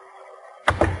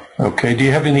 Okay. Do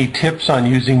you have any tips on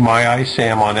using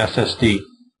MyISAM on SSD?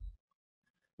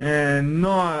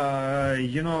 No,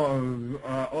 you know,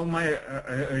 all my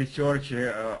research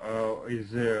is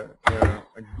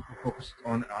focused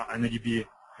on NADB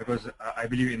because I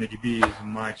believe NADB is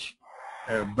much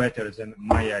better than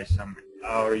MyISAM.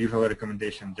 Our usual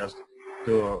recommendation just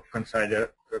to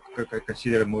consider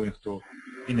moving to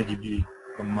NADB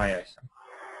from MyISAM.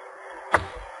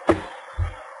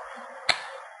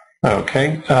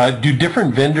 Okay. Do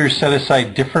different vendors set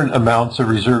aside different amounts of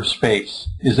reserve space?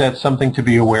 Is that something to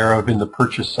be aware of in the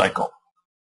purchase cycle?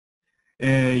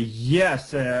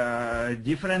 Yes,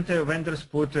 different vendors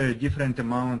put a different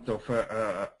amount of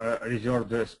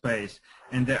reserved space,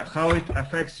 and how it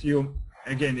affects you,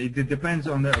 again, it depends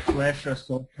on the flash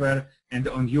software and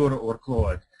on your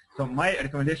workload. So my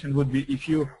recommendation would be, if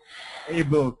you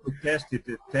able to test it,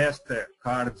 test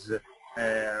cards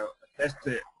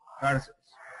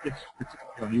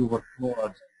specifically on your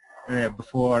workload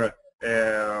before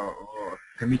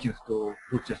committing to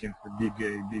purchasing a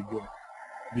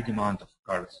big amount of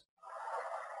cards.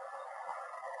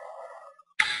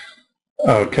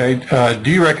 Okay. Do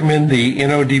you recommend the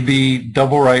NODB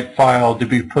double write file to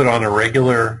be put on a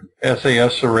regular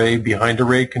SAS array behind a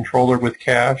RAID controller with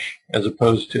cache as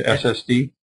opposed to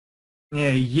SSD?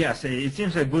 Yes, it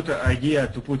seems a good idea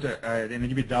to put the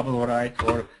NODB double write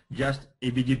or just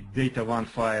ABD data 1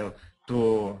 file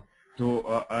to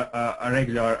a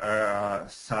regular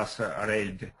SAS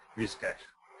RAID with cache.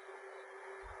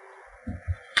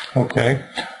 Okay.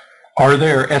 Are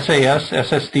there SAS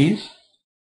SSDs?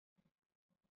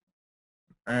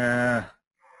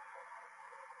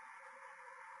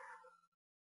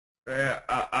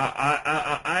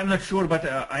 I'm not sure, but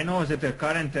I know that the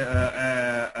current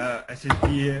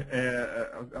SSD,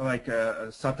 like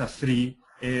SATA 3,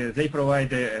 they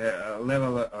provide a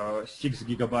level 6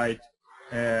 GB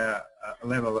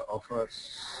level of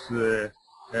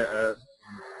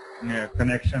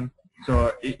connection.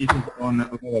 So it is on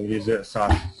level with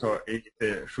SAS, so it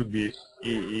should be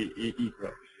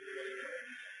equal.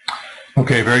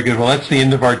 Okay, very good. Well, that's the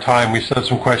end of our time. We still have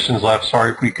some questions left.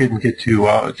 Sorry if we couldn't get to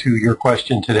your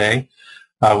question today.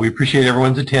 We appreciate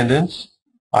everyone's attendance.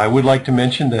 I would like to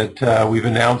mention that we've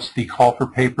announced the call for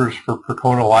papers for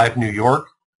Percona Live New York,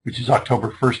 which is October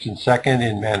 1st and 2nd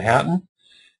in Manhattan.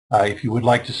 If you would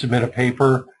like to submit a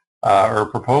paper or a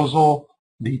proposal,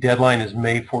 the deadline is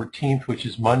May 14th, which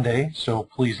is Monday, so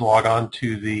please log on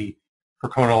to the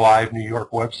Percona Live New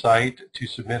York website to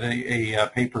submit a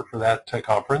paper for that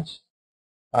conference.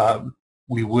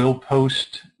 We will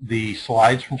post the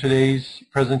slides from today's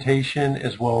presentation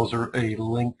as well as a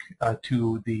link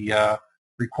to the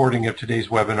recording of today's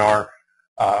webinar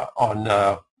on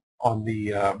the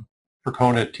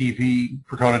Percona.tv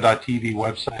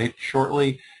website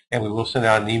shortly, and we will send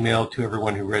out an email to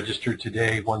everyone who registered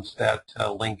today once that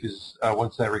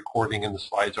once that recording and the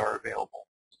slides are available.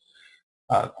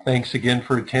 Thanks again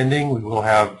for attending. We will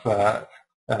have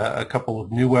a couple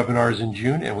of new webinars in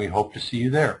June, and we hope to see you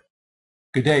there.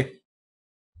 Good day.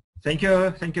 Thank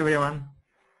you everyone.